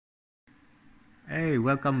Hey,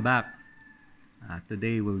 welcome back.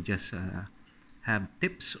 Today we'll just have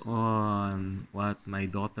tips on what my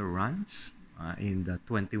daughter runs in the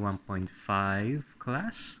 21.5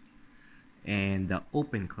 class and the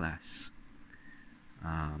open class.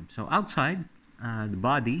 So outside the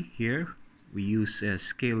body here, we use a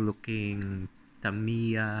scale-looking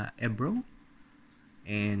Tamiya Ebro,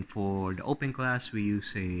 and for the open class, we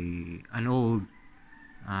use an old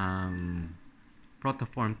um,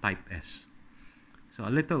 Protoform Type S. So a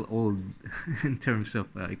little old in terms of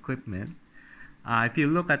equipment. If you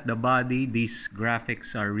look at the body, these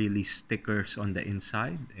graphics are really stickers on the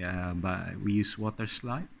inside, but we use water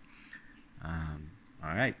slide.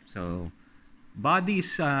 All right, so body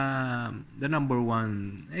is the number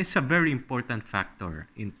one. It's a very important factor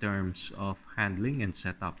in terms of handling and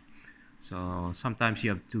setup. So sometimes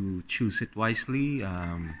you have to choose it wisely.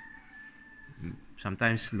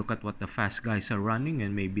 Sometimes look at what the fast guys are running,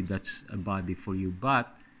 and maybe that's a body for you.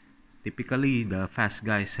 But typically, the fast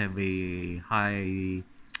guys have a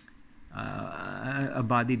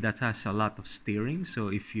body that has a lot of steering. So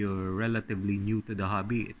if you're relatively new to the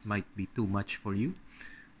hobby, it might be too much for you.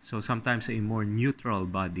 So sometimes a more neutral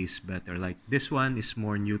body is better. Like this one is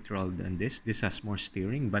more neutral than this. This has more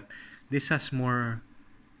steering, but this has more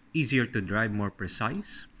easier to drive, more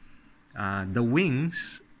precise. The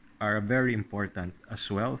wings are very important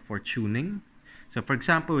as well for tuning. So for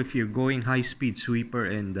example, if you're going high-speed sweeper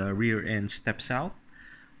and the rear end steps out,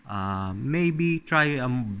 maybe try a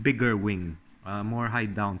bigger wing, more high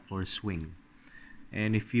down for swing.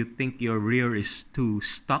 And if you think your rear is too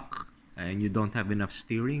stuck and you don't have enough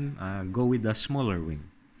steering, go with a smaller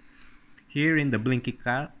wing. Here in the Blinky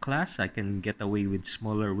class, I can get away with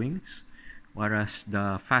smaller wings, whereas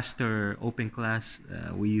the faster open class,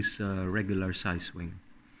 we use a regular size wing.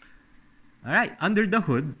 All right, under the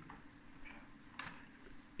hood,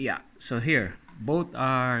 yeah, so here, both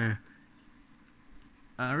are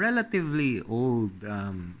relatively old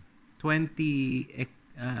 20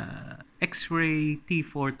 X-Ray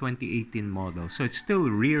T4 2018 model. So it's still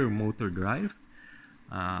rear motor drive,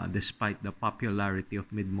 despite the popularity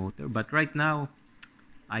of mid-motor. But right now,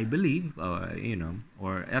 I believe,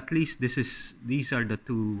 or at least these are the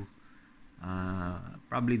two,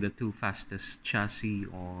 probably the two fastest chassis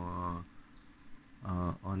or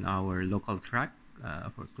on our local track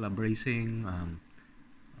for club racing.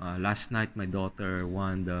 Last night, my daughter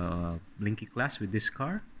won the Blinky class with this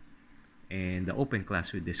car and the open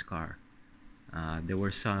class with this car. There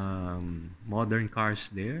were some modern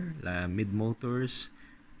cars there, mid motors.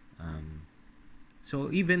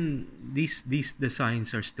 So even these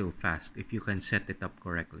designs are still fast if you can set it up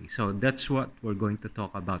correctly. So that's what we're going to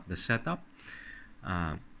talk about, the setup.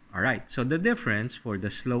 All right. So the difference for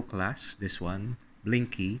the slow class, this one,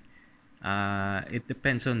 Blinky, it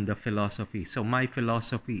depends on the philosophy. So my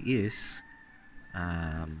philosophy is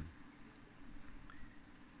I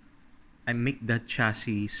make the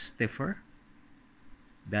chassis stiffer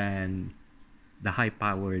than the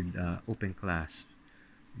high-powered open class,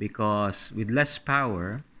 because with less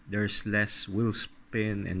power, there's less wheel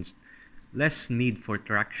spin and less need for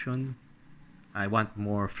traction. I want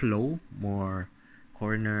more flow, more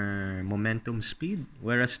corner momentum speed,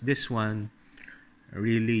 whereas this one,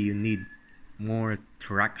 really you need more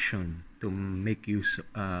traction to make use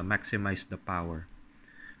maximize the power.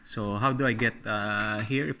 So how do I get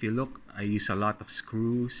here? If you look, I use a lot of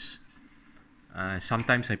screws.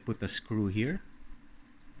 Sometimes I put a screw here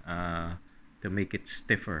to make it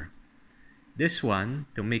stiffer. This one,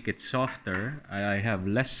 to make it softer, I have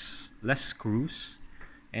less screws,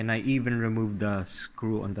 and I even remove the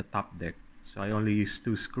screw on the top deck. So I only use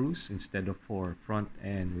 2 screws instead of 4, front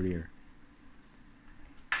and rear.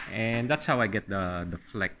 And that's how I get the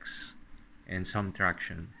flex and some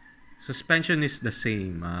traction. Suspension is the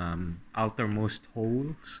same. Outermost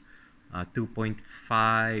holes,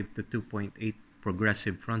 2.5 to 2.8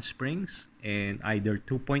 progressive front springs, and either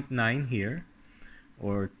 2.9 here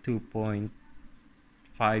or 2.5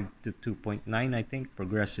 to 2.9, I think,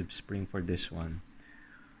 progressive spring for this one.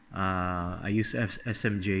 I use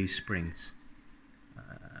SMJ springs.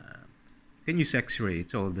 You can use X-ray.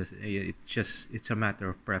 It's all this. It's a matter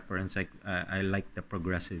of preference. I like the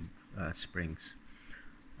progressive springs.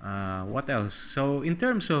 What else? So in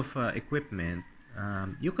terms of equipment,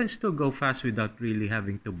 you can still go fast without really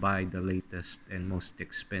having to buy the latest and most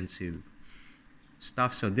expensive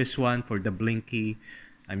stuff. So this one, for the Blinky,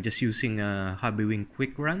 I'm just using a Hobbywing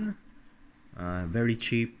Quick Run. Very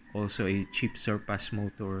cheap. Also a cheap surpass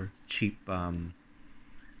motor. Cheap,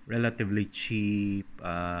 relatively cheap.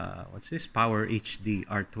 What's this? Power HD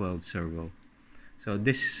R12 servo. So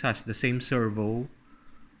this has the same servo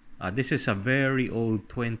This is a very old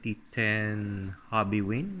 2010 Hobby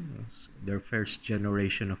Wing, their first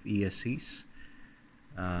generation of ESCs.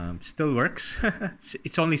 Still works.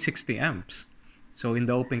 It's only 60 amps. So in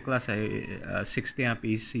the open class, 60 amp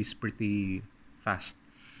is pretty fast.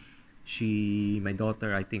 My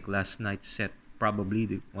daughter, I think last night set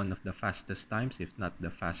probably one of the fastest times, if not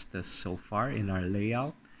the fastest so far in our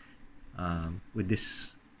layout, with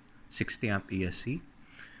this 60 amp ESC.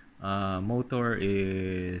 Motor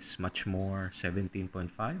is much more,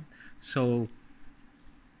 17.5. So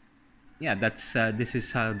yeah, that's this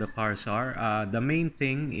is how the cars are. The main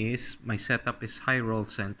thing is my setup is high roll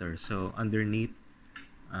center. So underneath,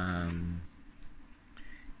 um,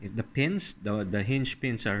 the pins, the hinge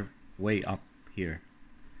pins are way up here.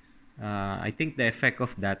 I think the effect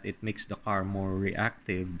of that, it makes the car more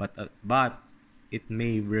reactive, but it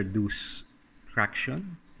may reduce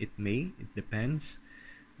traction. It depends.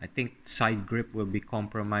 I think side grip will be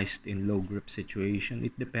compromised in low grip situation.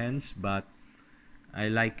 It depends, but I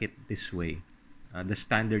like it this way. The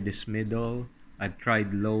standard is middle. I've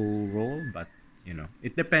tried low roll, but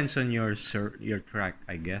it depends on your track,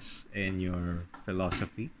 I guess, and your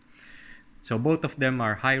philosophy. So both of them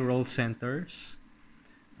are high roll centers,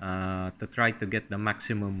 to try to get the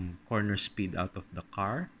maximum corner speed out of the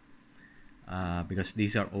car. Because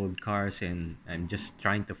these are old cars, and I'm just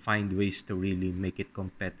trying to find ways to really make it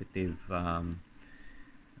competitive, uh,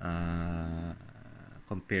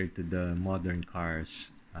 compared to the modern cars.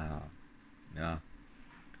 Yeah.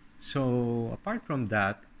 So apart from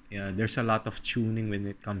that, yeah, there's a lot of tuning when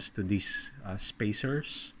it comes to these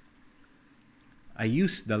spacers. I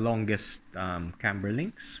use the longest camber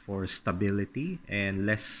links for stability and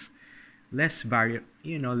less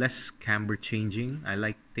camber changing. I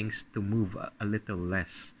like things to move a little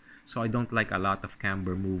less. So I don't like a lot of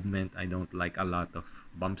camber movement. I don't like a lot of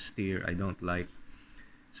bump steer. I don't like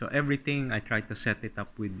So everything I try to set it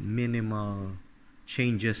up with minimal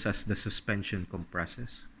changes as the suspension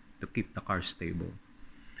compresses to keep the car stable.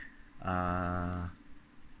 Uh,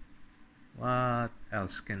 what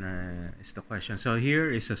else is the question? So here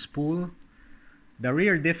is a spool. The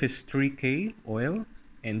rear diff is 3K oil,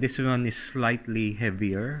 and this one is slightly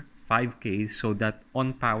heavier, 5K, so that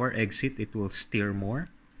on power exit it will steer more.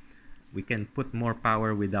 We can put more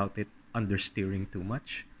power without it understeering too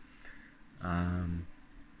much.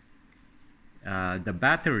 The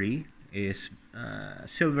battery is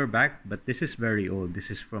silverback, but this is very old.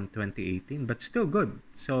 This is from 2018, but still good.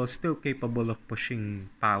 So still capable of pushing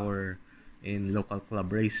power in local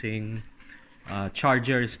club racing.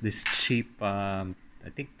 Charger is this cheap, I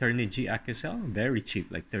think Turnigy AccuCell, very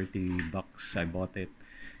cheap, like $30. I bought it.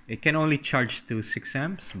 It can only charge to 6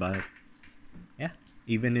 amps, but yeah,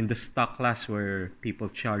 even in the stock class where people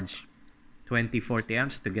charge 20-40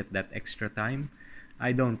 amps to get that extra time,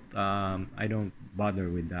 I don't bother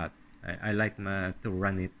with that. I like to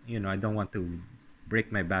run it. I don't want to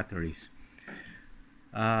break my batteries.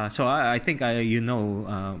 So I think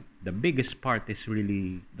the biggest part is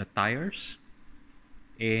really the tires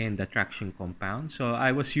and the traction compound. So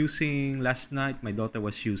I was using last night. My daughter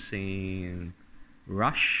was using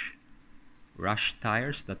Rush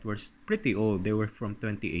tires that were pretty old. They were from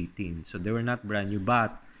 2018, so they were not brand new,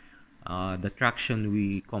 but the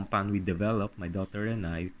traction compound we developed, my daughter and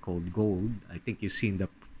I, called Gold. I think you've seen the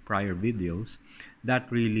prior videos.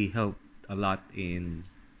 That really helped a lot in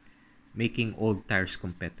making old tires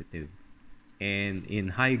competitive. And in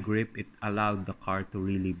high grip, it allowed the car to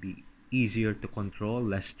really be easier to control,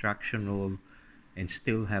 less traction roll, and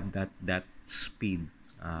still have that speed.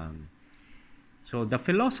 So the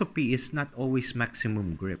philosophy is not always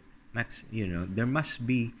maximum grip. There must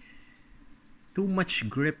be too much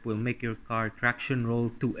grip will make your car traction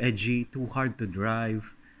roll too edgy, too hard to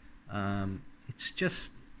drive. It's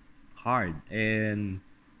just hard, and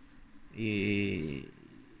the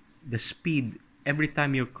speed, every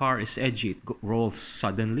time your car is edgy, it rolls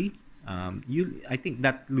suddenly. I think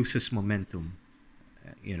that loses momentum.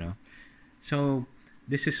 So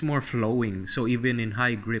this is more flowing. So even in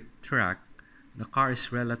high grip track, the car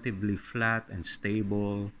is relatively flat and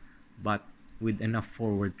stable, but with enough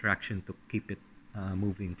forward traction to keep it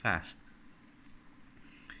moving fast.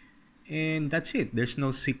 And that's it. There's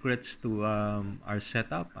no secrets to our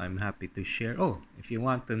setup. I'm happy to share. Oh, if you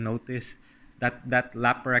want to notice, that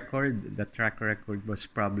lap record, the track record was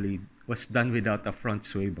done without a front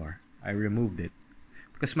sway bar. I removed it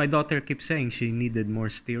because my daughter keeps saying she needed more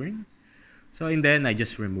steering. So in the end, I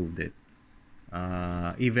just removed it.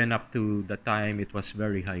 Even up to the time it was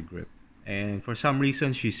very high grip. And for some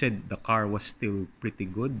reason, she said the car was still pretty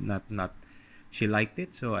good. Not she liked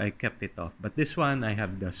it, so I kept it off. But this one, I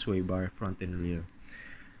have the sway bar front and rear.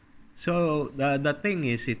 So the thing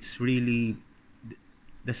is, it's really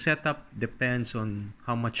the setup depends on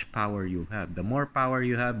how much power you have. The more power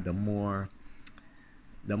you have, the more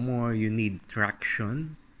you need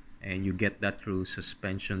traction, and you get that through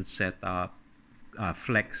suspension setup,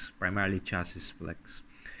 flex, primarily chassis flex.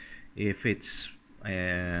 If it's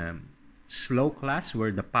um, slow class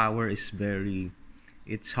where the power is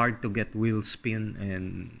it's hard to get wheel spin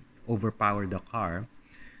and overpower the car.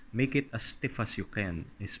 Make it as stiff as you can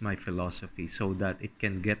is my philosophy, so that it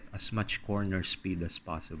can get as much corner speed as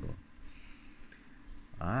possible.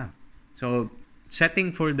 Ah, so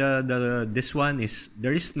setting for the this one is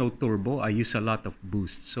there is no turbo. I use a lot of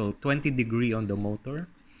boost. So 20 degree on the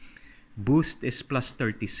motor. Boost is plus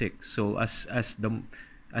 36. So as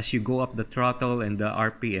you go up the throttle and the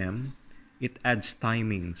RPM, it adds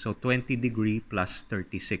timing. So 20 degree plus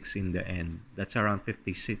 36 in the end. That's around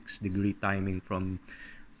 56 degree timing from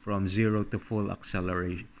zero to full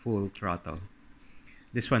acceleration, full throttle.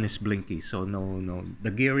 This one is Blinky, so no. The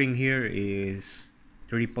gearing here is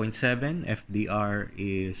 3.7. FDR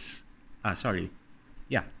is sorry,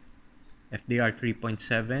 yeah, FDR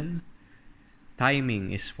 3.7.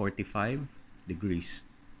 Timing is 45 degrees.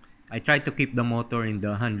 I try to keep the motor in the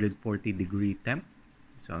 140 degree temp,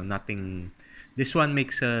 so nothing. This one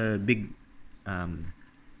makes a big.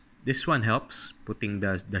 This one helps putting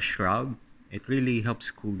the shroud. It really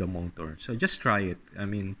helps cool the motor. So just try it. I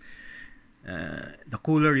mean, the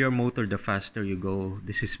cooler your motor, the faster you go.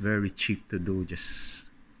 This is very cheap to do. Just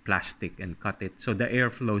plastic and cut it. So the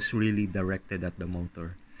airflow is really directed at the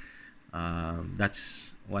motor.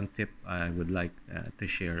 That's one tip I would like to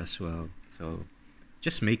share as well. So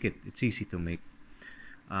just make it. It's easy to make.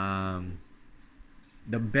 Um,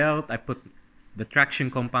 the belt, I put the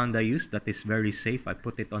traction compound I use, that is very safe. I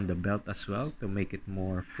put it on the belt as well to make it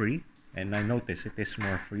more free. And I notice it is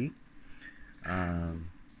more free. Um,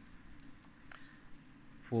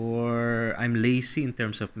 for I'm lazy in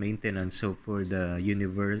terms of maintenance, so for the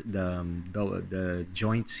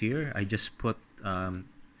joints here, I just put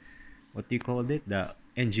what do you call it, the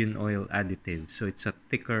engine oil additive. So it's a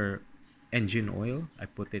thicker engine oil. I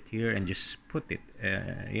put it here and just put it,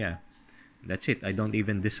 yeah, that's it. I don't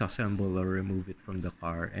even disassemble or remove it from the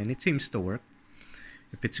car, and it seems to work.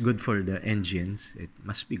 If it's good for the engines, it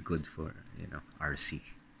must be good for RC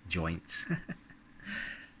joints.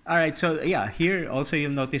 All right, so yeah, here also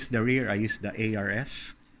you'll notice the rear. I use the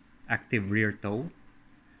ARS, active rear tow,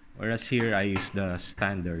 whereas here I use the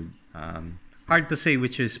standard. Hard to say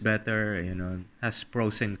which is better. Has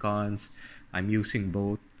pros and cons. I'm using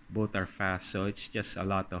both. Both are fast, so it's just a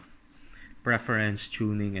lot of preference,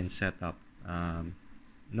 tuning, and setup.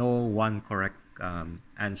 No one correct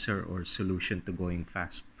answer or solution to going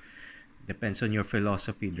fast. Depends on your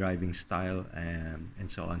philosophy, driving style, and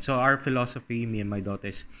so on. So our philosophy, me and my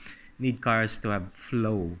daughters, need cars to have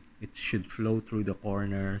flow. It should flow through the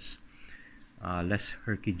corners, less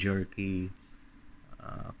herky-jerky,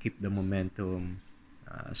 keep the momentum,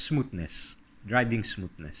 smoothness. Driving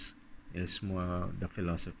smoothness is more the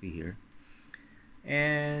philosophy here.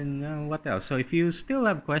 And what else? So if you still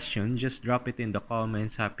have questions, just drop it in the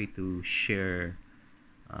comments. Happy to share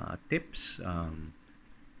tips.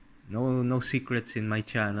 No secrets in my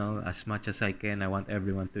channel. As much as I can, I want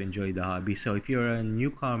everyone to enjoy the hobby. So if you're a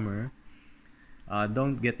newcomer,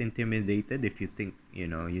 don't get intimidated if you think you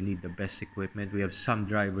need the best equipment. We have some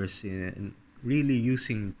drivers really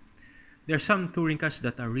using. There are some touring cars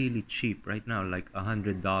that are really cheap right now, like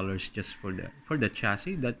 $100 just for the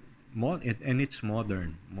chassis. And it's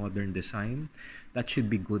modern design. That should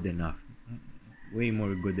be good enough. Way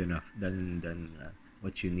more good enough than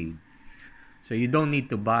what you need. So you don't need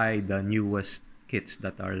to buy the newest kits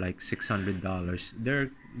that are like $600.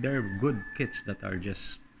 They're good kits that are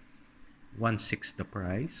just 1/6 the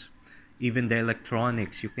price. Even the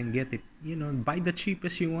electronics, you can get it. Buy the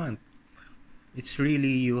cheapest you want. It's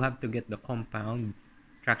really, you have to get the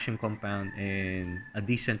traction compound, and a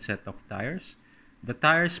decent set of tires. The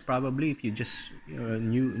tires, probably, if you're a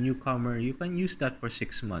newcomer, you can use that for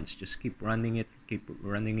 6 months. Just keep running it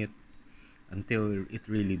until it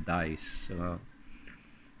really dies.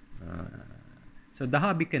 So the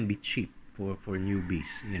hobby can be cheap for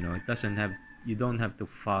newbies. It doesn't have you don't have to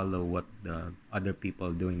follow what the other people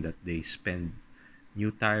are doing, that they spend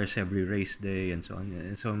new tires every race day and so on.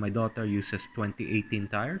 And so my daughter uses 2018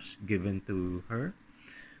 tires given to her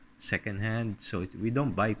secondhand. So we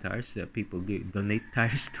don't buy tires. People donate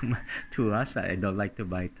tires to us. I don't like to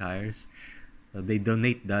buy tires. So they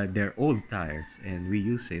donate their old tires, and we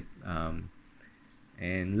use it.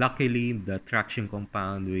 And luckily, the traction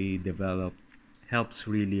compound we developed helps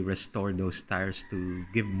really restore those tires to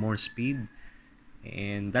give more speed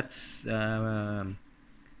And that's and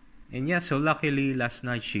yeah, so luckily last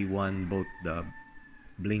night she won both the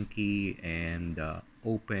Blinky and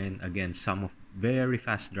Open against some of very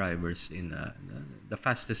fast drivers in the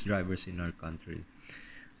fastest drivers in our country.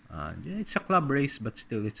 It's a club race, but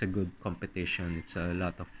still it's a good competition. It's a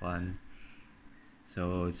lot of fun.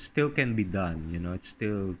 So it still can be done. It's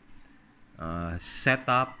still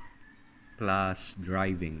setup plus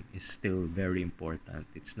driving is still very important.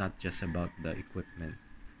 It's not just about the equipment.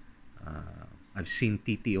 I've seen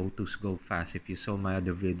TT02s go fast. If you saw my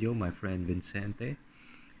other video, my friend Vincente,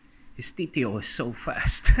 his TTO is so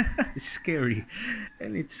fast. It's scary.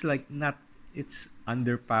 And it's like not, it's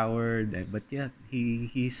underpowered, but yeah,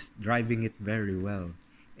 he's driving it very well,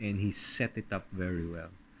 and he set it up very well.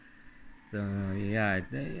 So yeah,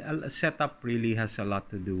 the setup really has a lot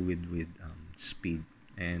to do with speed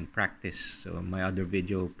and practice. So my other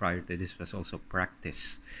video prior to this was also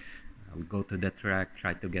practice. We go to the track,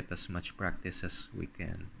 try to get as much practice as we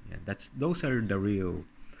can. Yeah, those are the real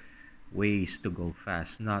ways to go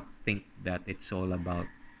fast. Not think that it's all about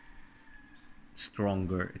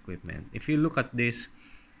stronger equipment. If you look at this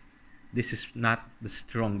is not the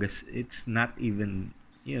strongest. It's not even,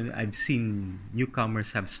 I've seen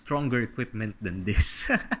newcomers have stronger equipment than this.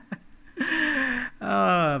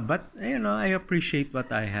 But I appreciate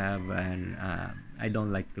what I have, and I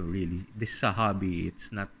don't like to really. This is a hobby.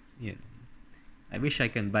 It's not. I wish I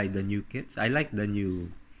can buy the new kits. I like the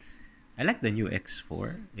new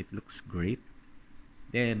X4. It looks great.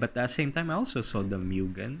 Yeah, but at the same time, I also saw the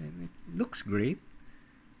Mugen, and it looks great.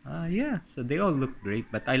 Yeah, so they all look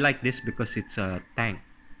great, but I like this because it's a tank,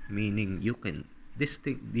 meaning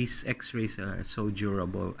these X-rays are so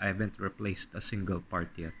durable. I haven't replaced a single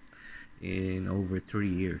part yet in over 3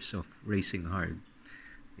 years of racing hard.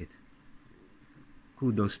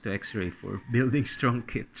 Kudos to X-ray for building strong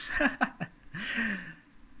kits.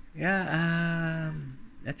 Yeah,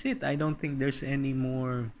 that's it. I don't think there's any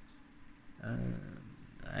more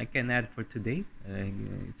I can add for today.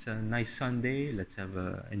 It's a nice Sunday. Let's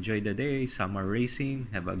enjoy the day. Summer racing.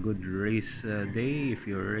 Have a good race day. If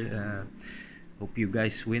you're, hope you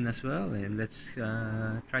guys win as well. And let's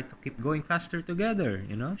try to keep going faster together.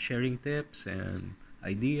 Sharing tips and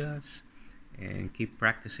ideas, and keep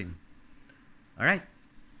practicing. All right.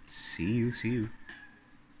 See you. 5,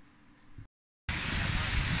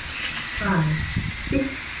 6,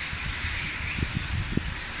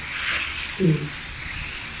 2,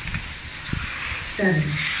 7,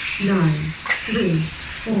 9, 3,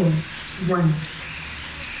 4, 1,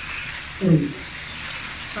 8,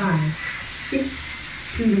 5, 6,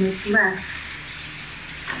 2 minutes left,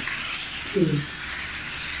 2,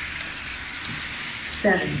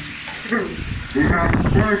 7, 3. We have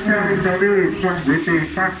Porsha in the lead with the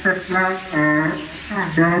fastest lap of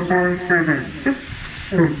 0.7.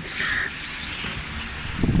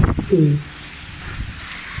 2,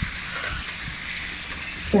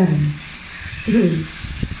 7, 3,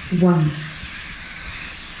 1,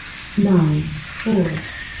 9, 4,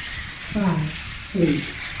 5, 8,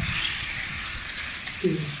 2,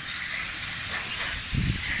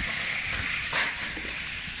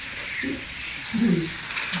 3,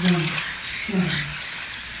 1, 7,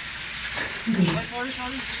 3,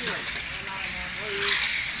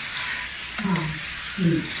 5,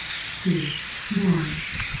 8, 2, 9,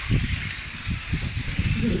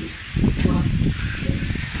 3, 1,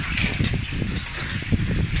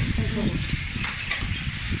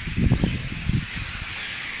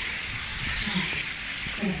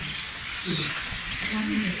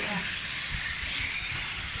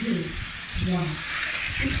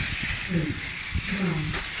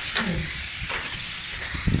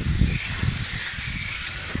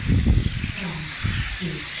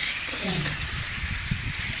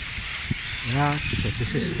 Yeah, so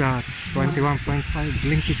this is the 21.5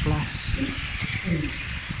 Blinky class.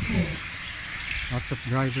 Lots of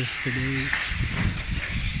drivers today.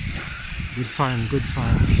 Good fun.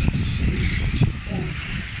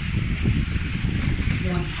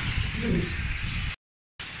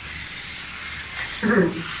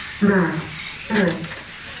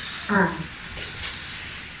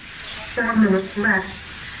 7 minutes left.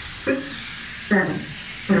 6, 7,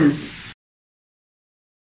 3.